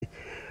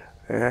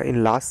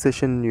In last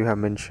session, you have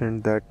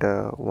mentioned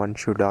that one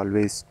should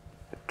always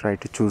try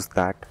to choose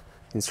that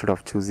instead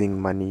of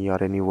choosing money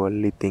or any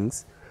worldly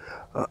things.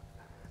 Uh,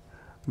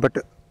 but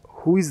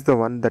who is the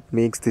one that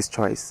makes this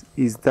choice?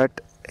 Is that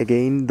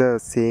again the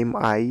same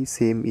I,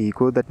 same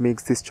ego that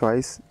makes this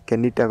choice?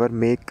 Can it ever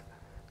make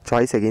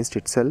choice against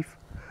itself?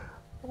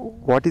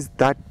 What is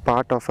that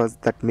part of us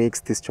that makes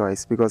this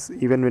choice? Because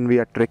even when we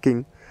are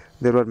trekking,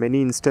 there were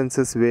many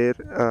instances where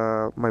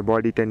my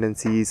body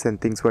tendencies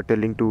and things were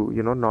telling to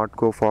not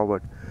go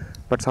forward,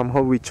 but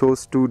somehow we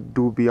chose to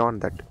do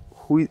beyond that.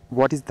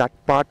 What is that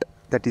part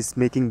that is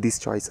making these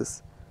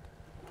choices?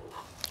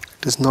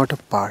 It is not a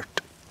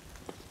part.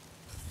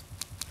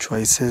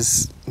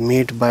 Choices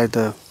made by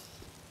the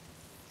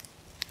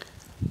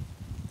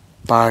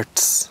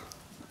parts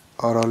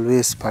are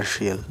always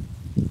partial.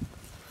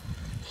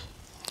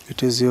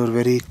 It is your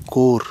very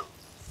core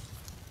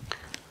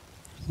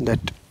that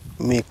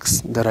makes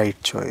the right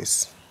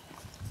choice.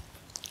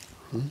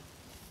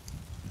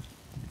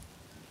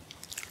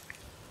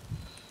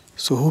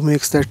 So who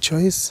makes that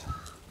choice?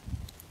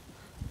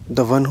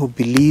 The one who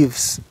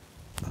believes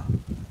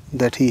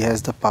that he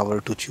has the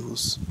power to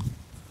choose.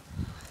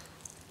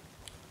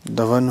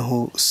 The one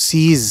who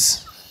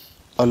sees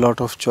a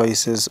lot of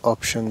choices,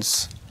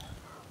 options,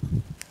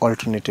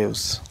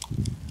 alternatives.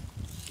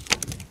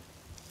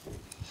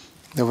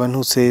 The one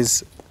who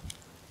says,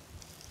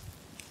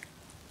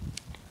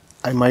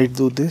 I might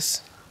do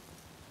this,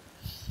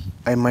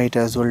 I might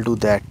as well do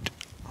that.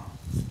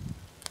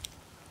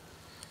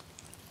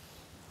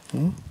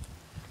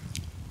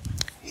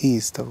 He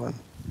is the one.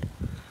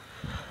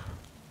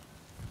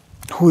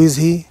 Who is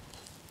he?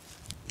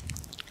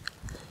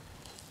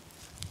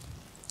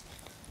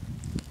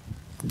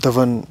 The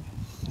one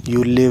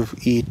you live,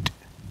 eat,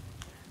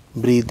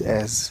 breathe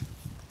as.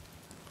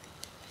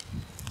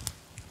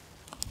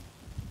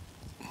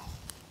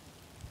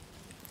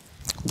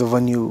 The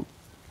one you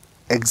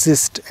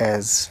exist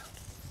as.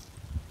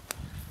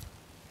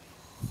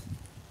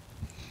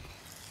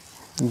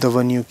 The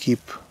one you keep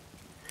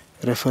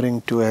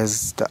referring to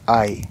as the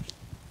I.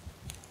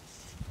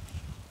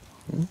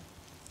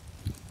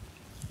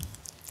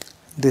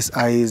 This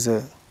I is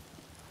a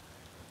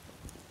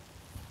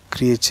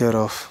creature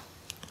of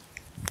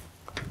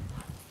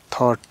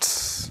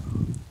thoughts,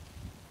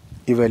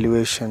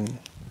 evaluation,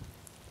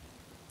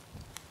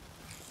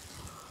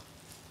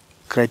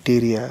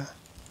 criteria,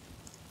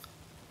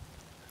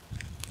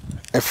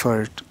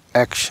 effort,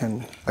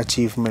 action,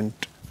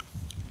 achievement,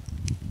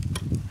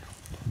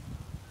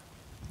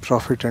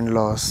 profit and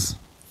loss.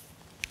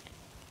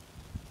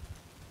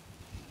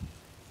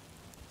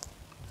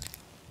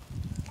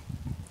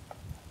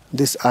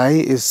 This I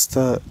is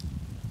the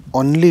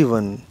only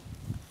one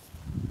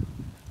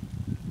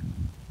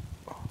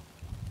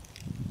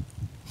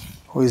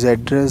who is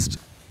addressed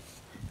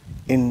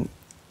in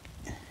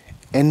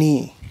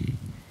any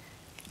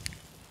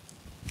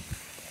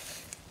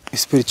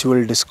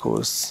spiritual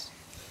discourse.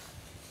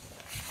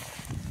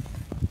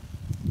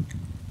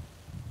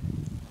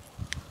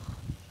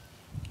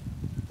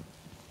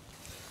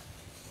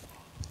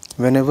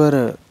 Whenever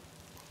a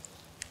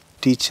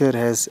teacher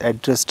has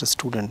addressed a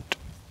student,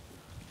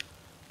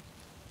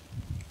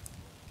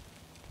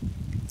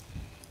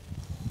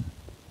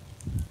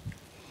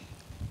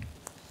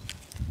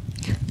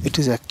 it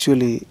is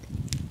actually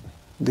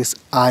this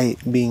I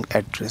being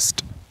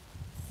addressed,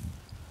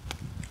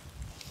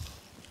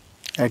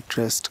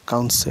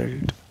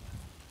 counseled,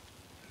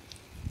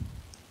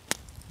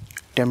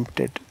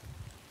 tempted,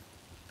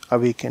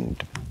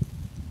 awakened.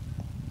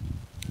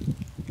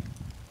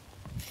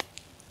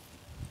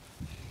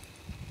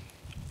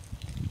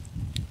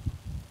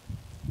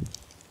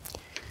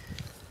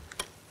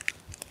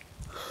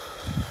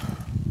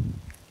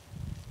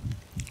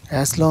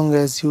 As long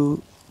as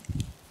you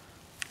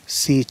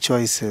see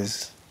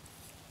choices,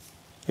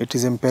 it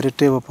is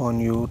imperative upon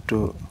you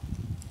to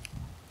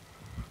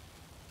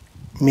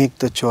make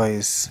the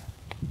choice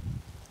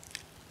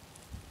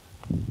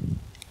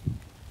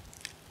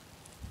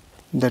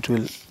that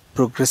will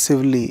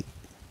progressively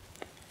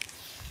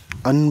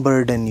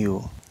unburden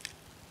you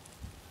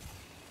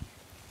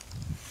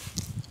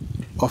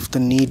of the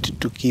need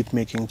to keep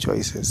making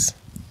choices.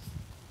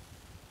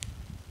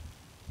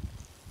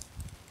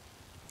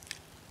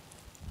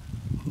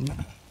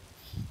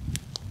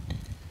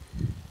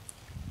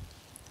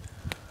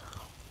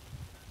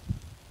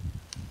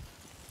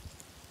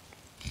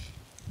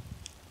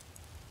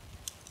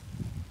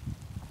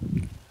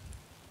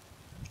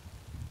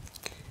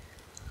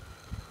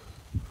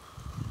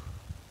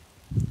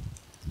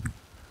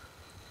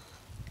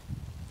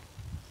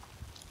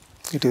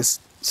 It is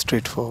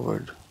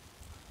straightforward.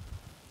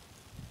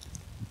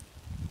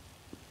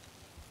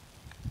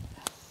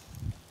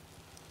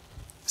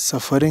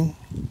 Suffering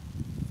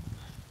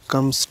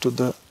comes to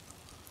the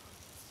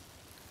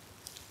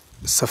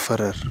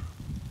sufferer.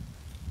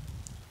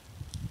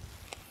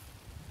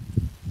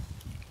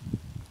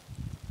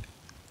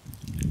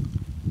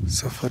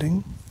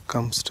 Suffering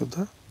comes to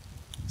the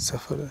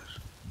sufferer.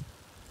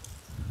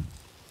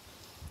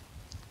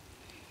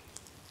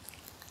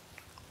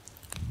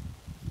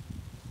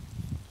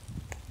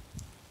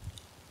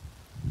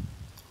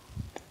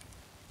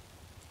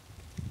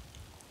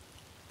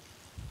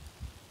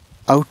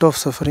 Out of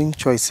suffering,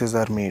 choices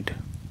are made.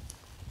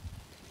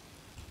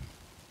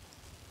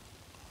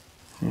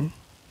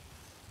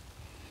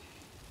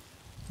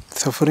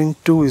 Suffering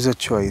too is a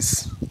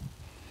choice.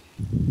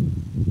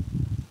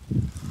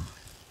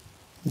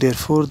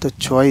 Therefore, the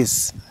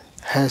choice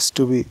has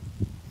to be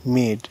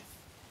made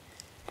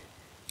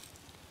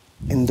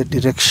in the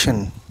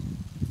direction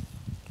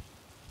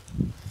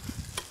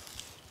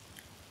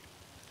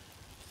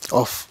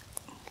of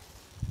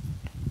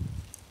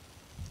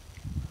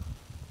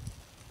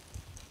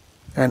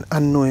an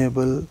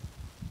unknowable,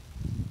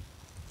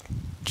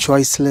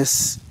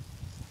 choiceless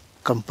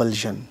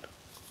compulsion.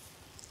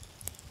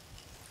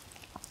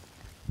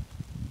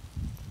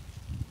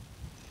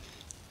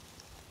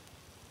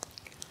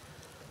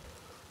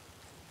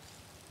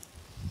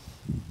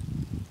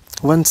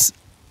 Once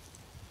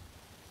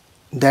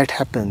that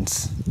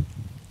happens,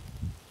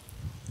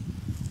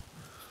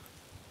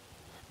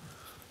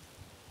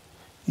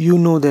 you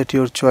know that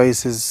your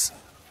choice is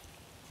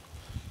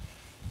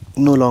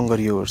no longer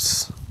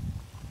yours.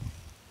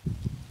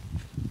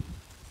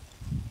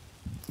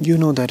 You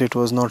know that it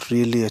was not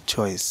really a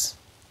choice,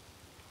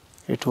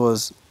 it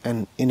was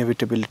an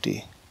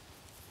inevitability.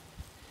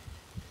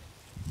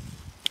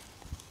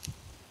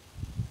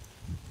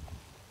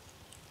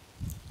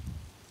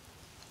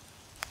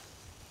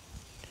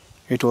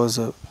 It was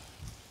a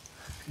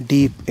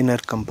deep inner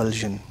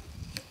compulsion.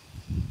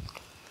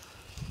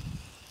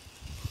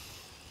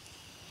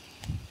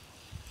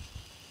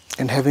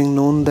 And having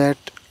known that,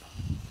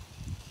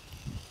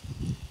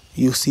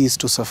 you cease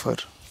to suffer.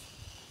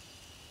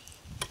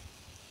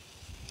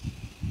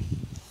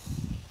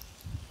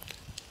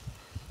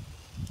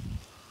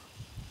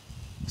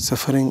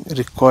 Suffering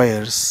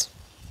requires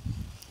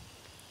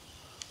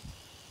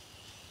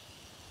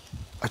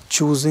a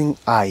choosing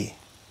I.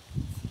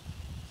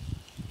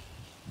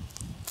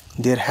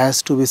 There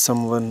has to be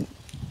someone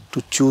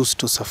to choose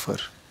to suffer.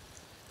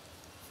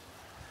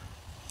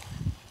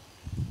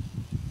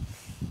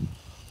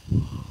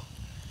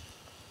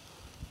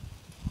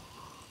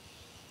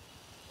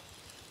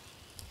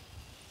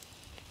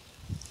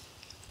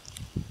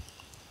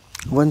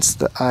 Once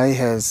the I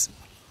has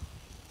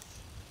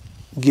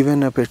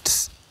given up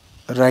its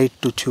right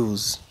to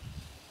choose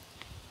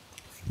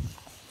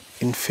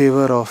in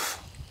favor of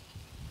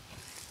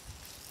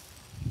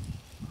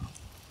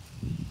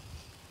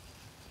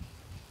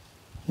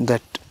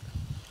that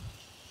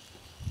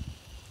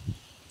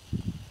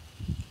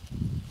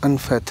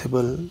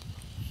unfathomable,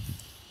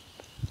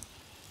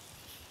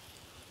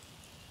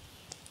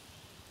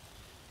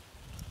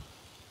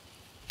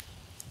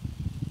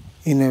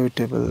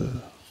 inevitable,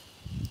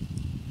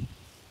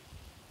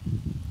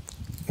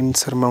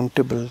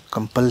 insurmountable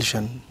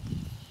compulsion,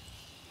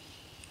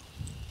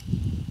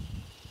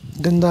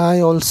 then the I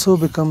also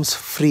becomes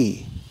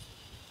free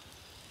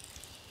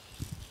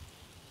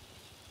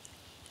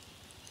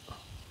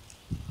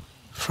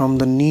from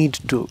the need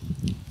to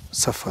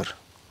suffer.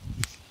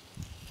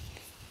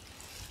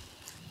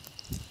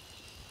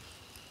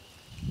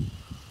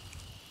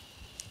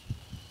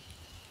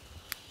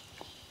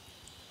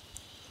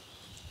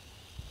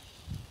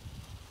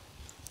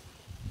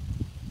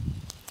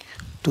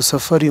 To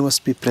suffer, you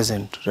must be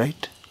present,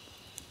 right?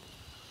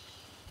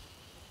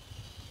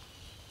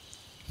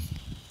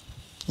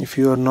 If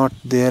you are not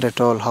there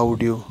at all, how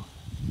would you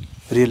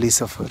really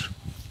suffer?